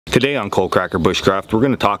Today on Coalcracker Bushcraft, we're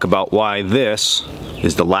going to talk about why this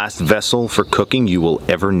is the last vessel for cooking you will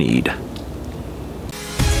ever need.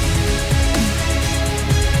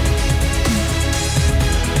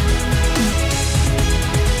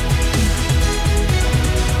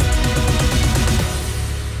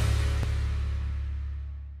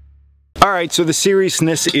 Alright, so the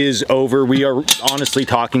seriousness is over. We are honestly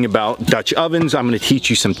talking about Dutch ovens. I'm going to teach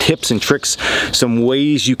you some tips and tricks, some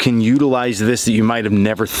ways you can utilize this that you might have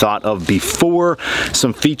never thought of before,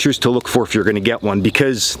 some features to look for if you're going to get one,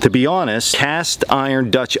 because to be honest, cast iron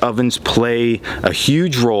Dutch ovens play a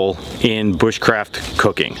huge role in bushcraft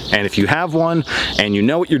cooking. And if you have one and you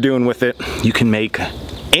know what you're doing with it, you can make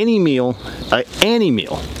any meal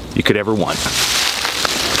you could ever want.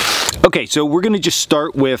 Okay, so we're going to just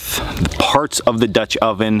start with parts of the Dutch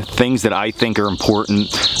oven, things that I think are important.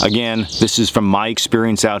 Again, this is from my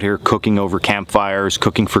experience out here cooking over campfires,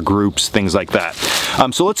 cooking for groups, things like that.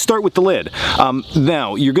 So let's start with the lid.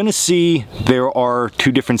 Now, you're going to see there are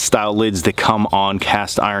two different style lids that come on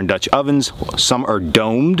cast iron Dutch ovens. Some are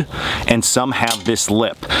domed and some have this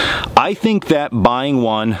lip. I think that buying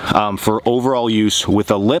one for overall use with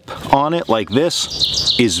a lip on it like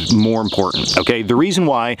this is more important, okay? The reason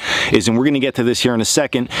why is, and we're going to get to this here in a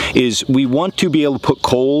second, is we want to be able to put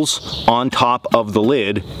coals on top of the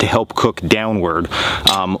lid to help cook downward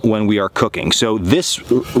when we are cooking. So this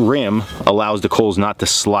rim allows the coals not to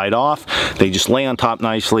slide off. They just lay on top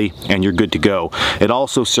nicely and you're good to go. It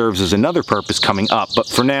also serves as another purpose coming up, but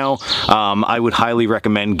for now I would highly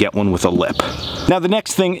recommend get one with a lip. Now the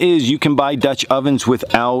next thing is you can buy Dutch ovens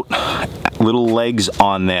without little legs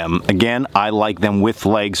on them. Again, I like them with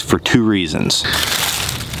legs for two reasons.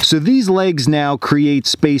 So these legs now create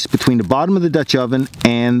space between the bottom of the Dutch oven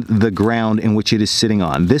and the ground in which it is sitting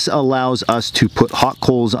on. This allows us to put hot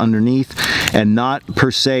coals underneath and not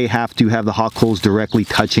per se have to have the hot coals directly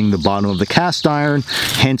touching the bottom of the cast iron,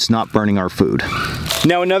 hence not burning our food.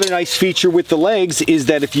 Now another nice feature with the legs is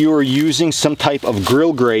that if you are using some type of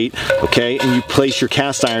grill grate, okay, and you place your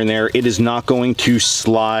cast iron there, it is not going to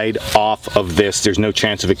slide off of this. There's no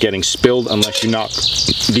chance of it getting spilled unless you knock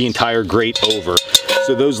the entire grate over.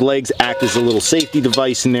 So those legs act as a little safety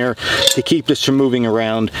device in there to keep this from moving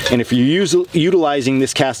around. And if you're utilizing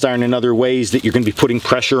this cast iron in other ways that you're going to be putting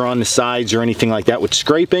pressure on the sides or anything like that with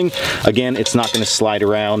scraping, again, it's not going to slide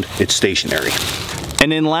around, it's stationary.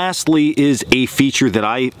 And then lastly is a feature that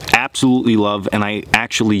I absolutely love and I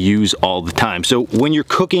actually use all the time. So when you're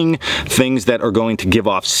cooking things that are going to give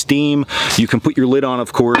off steam, you can put your lid on,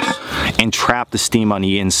 of course, and trap the steam on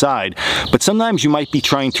the inside. But sometimes you might be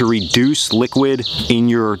trying to reduce liquid in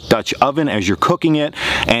your Dutch oven as you're cooking it.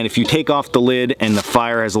 And if you take off the lid and the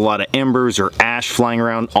fire has a lot of embers or ash flying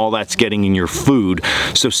around, all that's getting in your food.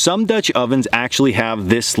 So some Dutch ovens actually have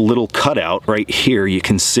this little cutout right here, you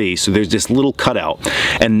can see. So there's this little cutout,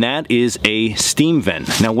 and that is a steam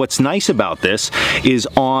vent. Now what's nice about this is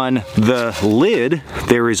on the lid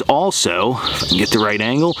there is also, if I can get the right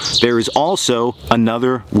angle, there is also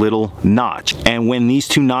another little notch, and when these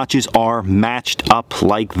two notches are matched up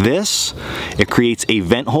like this, it creates a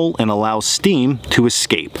vent hole and allows steam to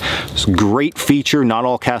escape. It's a great feature. Not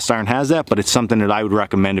all cast iron has that, but it's something that I would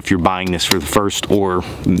recommend if you're buying this for the first or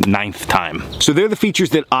 9th time. So they're the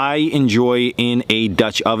features that I enjoy in a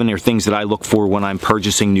Dutch oven, or things that I look for when I'm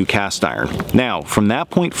purchasing new cast iron. Now from that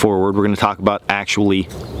point forward, we're going to talk about actually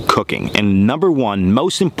cooking. And number one,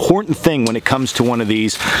 most important thing when it comes to one of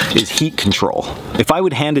these is heat control. If I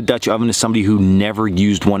would hand a Dutch oven to somebody who never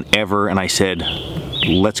used one ever and I said,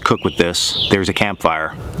 let's cook with this, there's a campfire,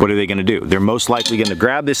 what are they going to do? They're most likely going to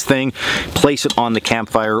grab this thing, place it on the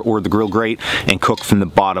campfire or the grill grate and cook from the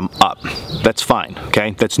bottom up. That's fine,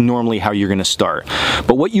 okay? That's normally how you're going to start.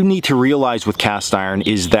 But what you need to realize with cast iron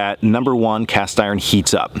is that, number one, cast iron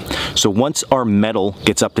heats up. So once our metal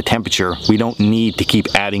gets up to temperature, we don't need to keep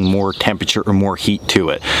adding more temperature or more heat to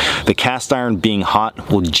it. The cast iron being hot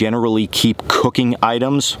will generally keep cooking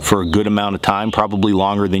items for a good amount of time, probably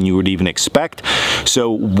longer than you would even expect. So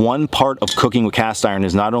one part of cooking with cast iron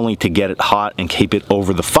is not only to get it hot and keep it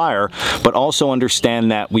over the fire, but also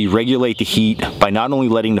understand that we regulate the heat by not only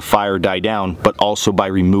letting the fire die down, but also by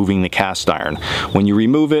removing the cast iron. When you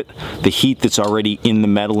remove it, the heat that's already in the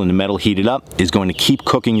metal and the metal heated up is going to keep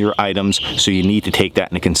cooking your items, so you need to take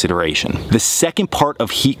that into consideration. The second part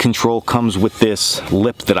of heat control comes with this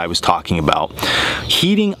lip that I was talking about.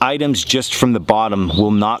 Heating items just from the bottom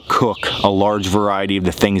will not cook a large variety of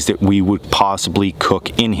the things that we would possibly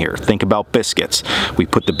cook in here. Think about biscuits. We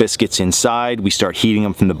put the biscuits inside, we start heating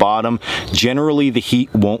them from the bottom. Generally, the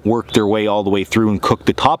heat won't work their way all the way through and cook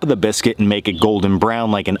the top of the biscuit and make it golden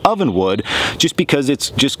brown like an oven would, just because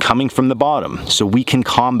it's just coming from the bottom. So we can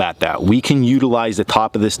combat that. We can utilize the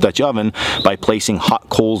top of this Dutch oven by placing hot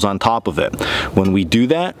coals on top of it. When we do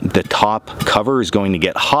that, the top cover is going to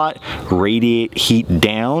get hot, radiate heat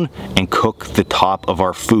down, and cook the top of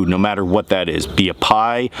our food, no matter what that is, be a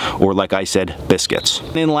pie or, like I said, biscuits.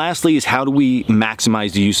 And then lastly is, how do we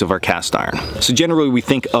maximize the use of our cast iron? So generally we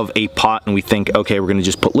think of a pot and we think, okay, we're gonna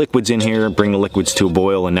just put liquids in here, bring the liquids to a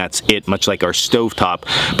boil, and that's it, much like our stovetop.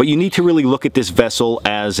 But you need to really look at this vessel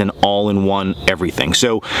as an all-in-one everything.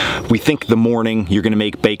 So we think the morning you're gonna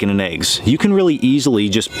make bacon and eggs. You can really easily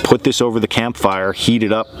just put this over the campfire, heat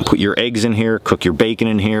it up, put your eggs in here, cook your bacon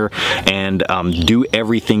in here, and do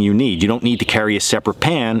everything you need. You don't need to carry a separate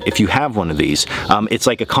pan if you have one of these. It's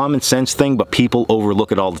like a common sense thing, but people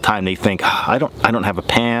overlook it all the time. They think, I don't have a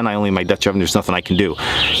pan, I only have my Dutch oven, there's nothing I can do.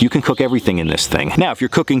 You can cook everything in this thing. Now, if you're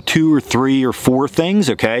cooking 2 or 3 or 4 things,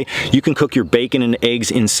 okay, you can cook your bacon and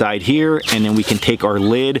eggs inside here, and then we can take our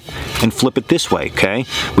lid and flip it this way, okay?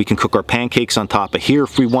 We can cook our pancakes on top of here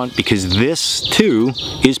if we want, because this too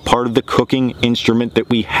is part of the cooking instrument that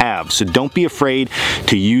we have. So don't be afraid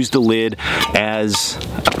to use the lid as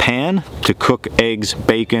a pan to cook eggs,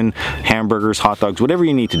 bacon, hamburgers, hot dogs, whatever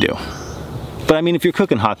you need to do. But I mean, if you're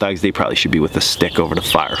cooking hot dogs, they probably should be with a stick over the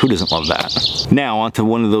fire. Who doesn't love that? Now, onto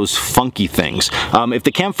one of those funky things. If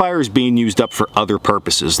the campfire is being used up for other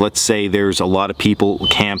purposes, let's say there's a lot of people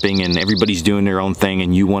camping and everybody's doing their own thing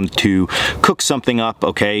and you want to cook something up,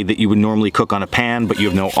 okay, that you would normally cook on a pan, but you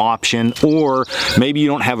have no option, or maybe you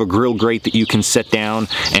don't have a grill grate that you can set down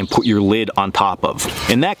and put your lid on top of.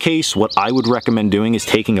 In that case, what I would recommend doing is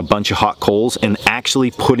taking a bunch of hot coals and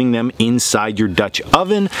actually putting them inside your Dutch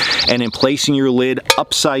oven and then placing your lid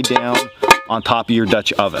upside down on top of your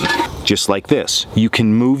Dutch oven, just like this. You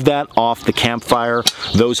can move that off the campfire.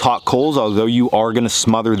 Those hot coals, although you are gonna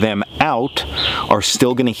smother them out, are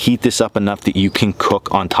still gonna heat this up enough that you can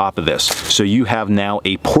cook on top of this. So you have now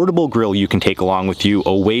a portable grill you can take along with you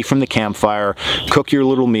away from the campfire, cook your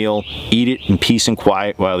little meal, eat it in peace and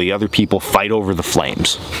quiet while the other people fight over the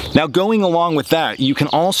flames. Now, going along with that, you can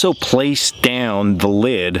also place down the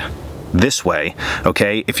lid this way,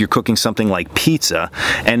 okay, if you're cooking something like pizza,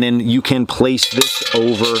 and then you can place this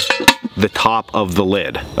over the top of the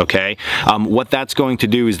lid, okay? What that's going to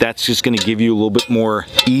do is that's just going to give you a little bit more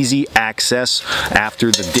easy access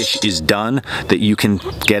after the dish is done, that you can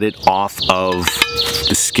get it off of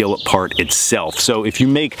the skillet part itself. So if you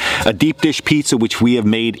make a deep dish pizza, which we have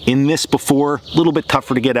made in this before, a little bit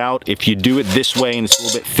tougher to get out. If you do it this way and it's a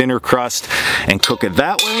little bit thinner crust and cook it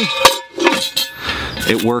that way,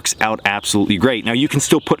 it works out absolutely great. Now, you can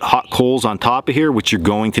still put hot coals on top of here, which you're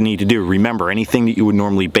going to need to do. Remember, anything that you would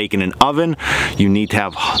normally bake in an oven, you need to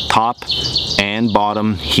have top and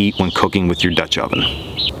bottom heat when cooking with your Dutch oven.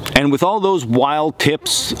 And with all those wild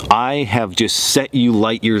tips, I have just set you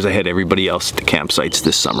light years ahead of everybody else at the campsites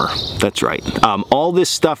this summer. That's right. All this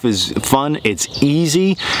stuff is fun, it's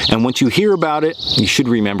easy, and once you hear about it, you should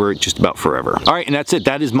remember it just about forever. All right, and that's it.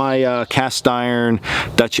 That is my cast iron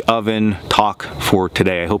Dutch oven talk for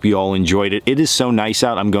today. I hope you all enjoyed it. It is so nice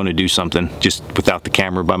out. I'm going to do something just without the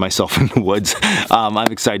camera by myself in the woods. I'm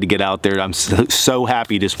excited to get out there. I'm so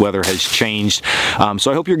happy this weather has changed.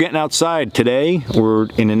 So I hope you're getting outside today or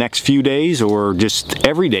in the next few days, or just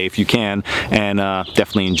every day if you can, and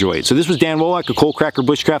definitely enjoy it. So this was Dan Wolak of Coalcracker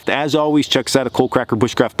Bushcraft. As always, check us out at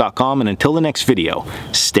coalcrackerbushcraft.com, and until the next video,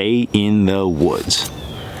 stay in the woods.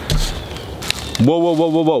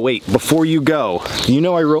 Whoa, wait, before you go, you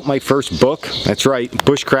know I wrote my first book? That's right,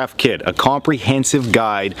 Bushcraft Kid, a comprehensive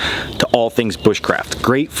guide to all things bushcraft.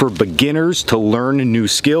 Great for beginners to learn new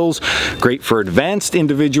skills, great for advanced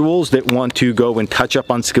individuals that want to go and touch up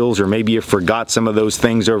on skills, or maybe you forgot some of those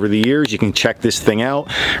things over the years. You can check this thing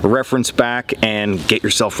out, reference back, and get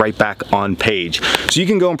yourself right back on page. So you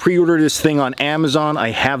can go and pre-order this thing on Amazon. I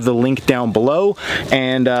have the link down below,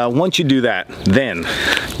 and once you do that, then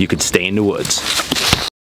you could stay in the woods.